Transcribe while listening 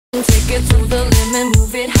Take it to the limit,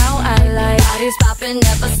 move it how I like. Body's popping,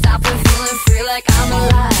 never stopping, feeling free like I'm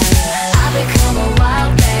alive. I become a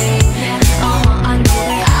wild thing, I know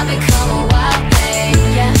that I become a wild thing,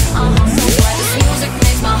 so what? This music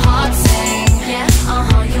makes my heart sing,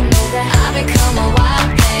 you know that I become a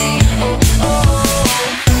wild thing.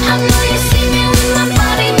 I know you see me with my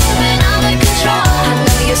body moving out of control. I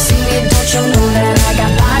know you see me, don't you know that I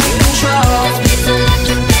got body control? This beat's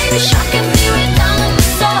electric, baby, shocking me with all of my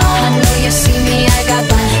soul. I know you see me, I got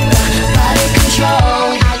body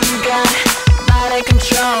control. I got body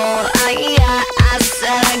control. I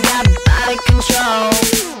said I got body control.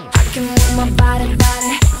 I can move my body,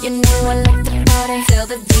 you know I like the party. Till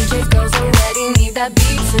the DJ goes already, need that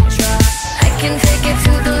beat to drop. I can take it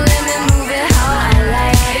to the limit, move it how I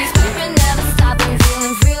like. Body's popping, never stopping,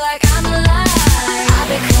 feeling free like I'm alive. I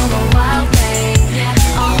become a wild thing,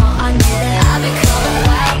 I know that I become a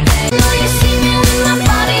wild thing. I know you see me with my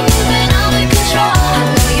body moving out of control. I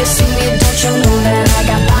know you see me, don't you know that I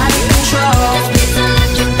got body control? This beat's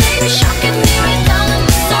electric, baby, shocking me with all of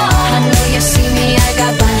my soul. I know you see me, I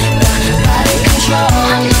got body control.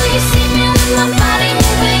 I know you see me with my body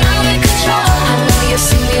moving out of control. I know you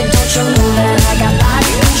see me, don't you know that I got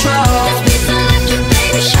body control? This beat's electric,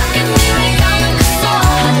 baby, shocking me with all of my soul.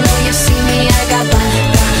 I know you see me, I got body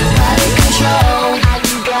control. I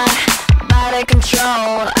got body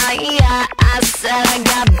control. I said I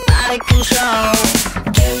got body control.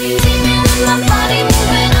 See me with my body